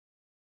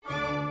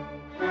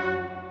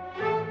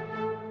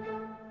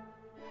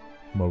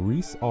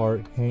Maurice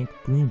R. Hank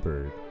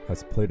Greenberg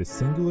has played a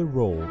singular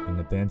role in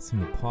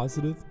advancing a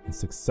positive and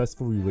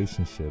successful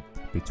relationship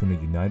between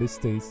the United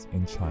States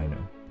and China.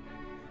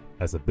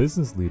 As a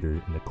business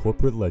leader and a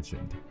corporate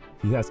legend,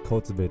 he has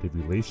cultivated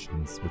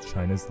relations with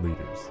China's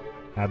leaders,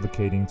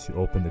 advocating to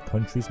open the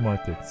country's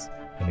markets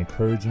and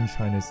encouraging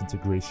China's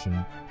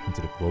integration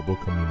into the global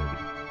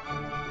community.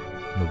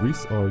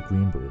 Maurice R.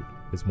 Greenberg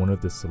is one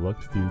of the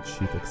select few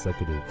chief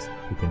executives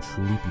who can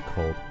truly be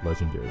called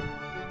legendary.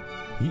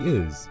 He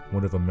is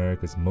one of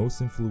America's most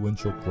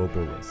influential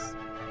globalists,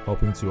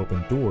 helping to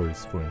open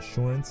doors for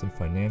insurance and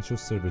financial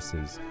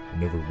services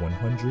in over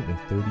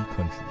 130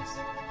 countries.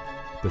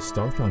 The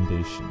Starr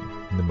Foundation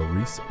and the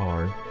Maurice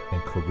R.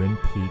 and Corinne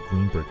P.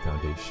 Greenberg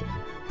Foundation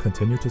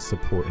continue to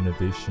support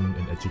innovation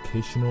in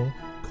educational,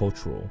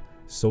 cultural,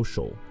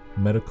 social,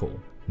 medical,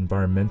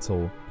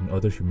 environmental, and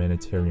other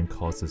humanitarian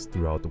causes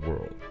throughout the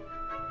world.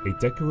 A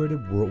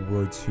decorated World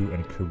War II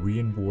and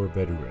Korean War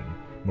veteran,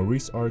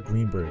 Maurice R.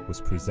 Greenberg was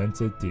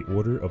presented the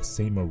Order of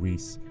St.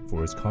 Maurice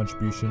for his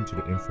contribution to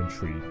the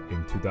infantry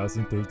in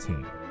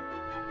 2013.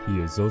 He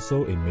is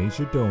also a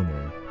major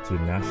donor to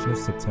the National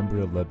September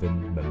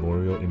 11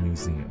 Memorial and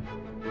Museum.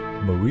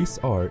 Maurice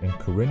R. and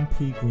Corinne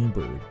P.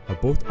 Greenberg are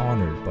both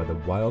honored by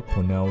the Weill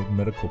Cornell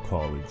Medical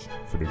College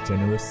for their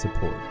generous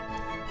support.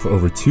 For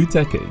over 2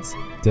 decades,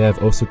 they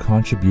have also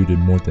contributed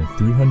more than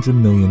 $300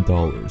 million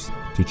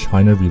to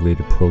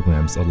China-related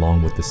programs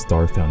along with the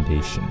Starr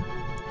Foundation.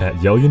 At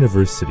Yale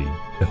University,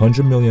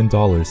 $100 million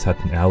have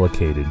been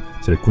allocated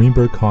to the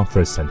Greenberg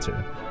Conference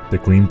Center, the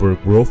Greenberg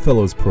World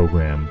Fellows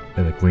Program,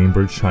 and the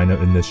Greenberg China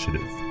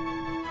Initiative.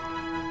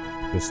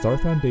 The Starr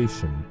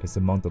Foundation is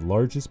among the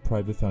largest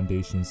private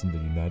foundations in the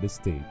United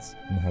States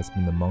and has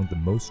been among the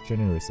most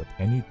generous of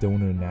any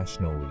donor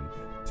nationally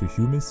to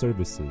human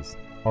services,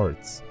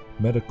 arts,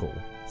 medical,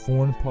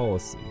 foreign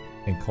policy,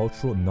 and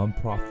cultural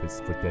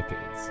nonprofits for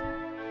decades.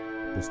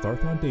 The Starr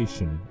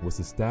Foundation was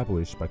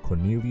established by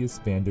Cornelius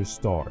Vander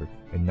Starr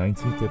in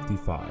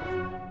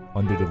 1955.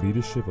 Under the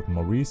leadership of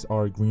Maurice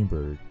R.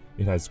 Greenberg,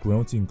 it has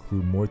grown to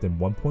include more than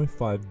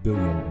 $1.5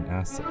 billion in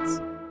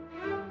assets.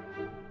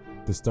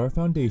 The Starr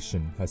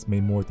Foundation has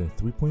made more than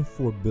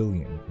 $3.4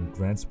 billion in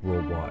grants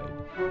worldwide,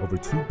 over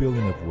 $2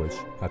 billion of which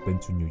have been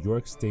to New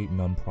York State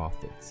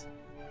nonprofits.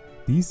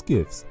 These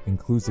gifts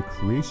include the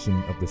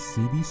creation of the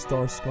C.V.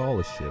 Starr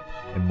Scholarship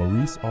and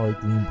Maurice R.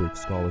 Greenberg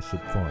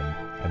Scholarship Fund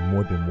at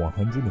more than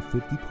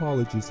 150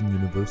 colleges and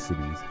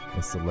universities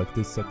and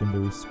selected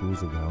secondary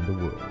schools around the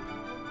world.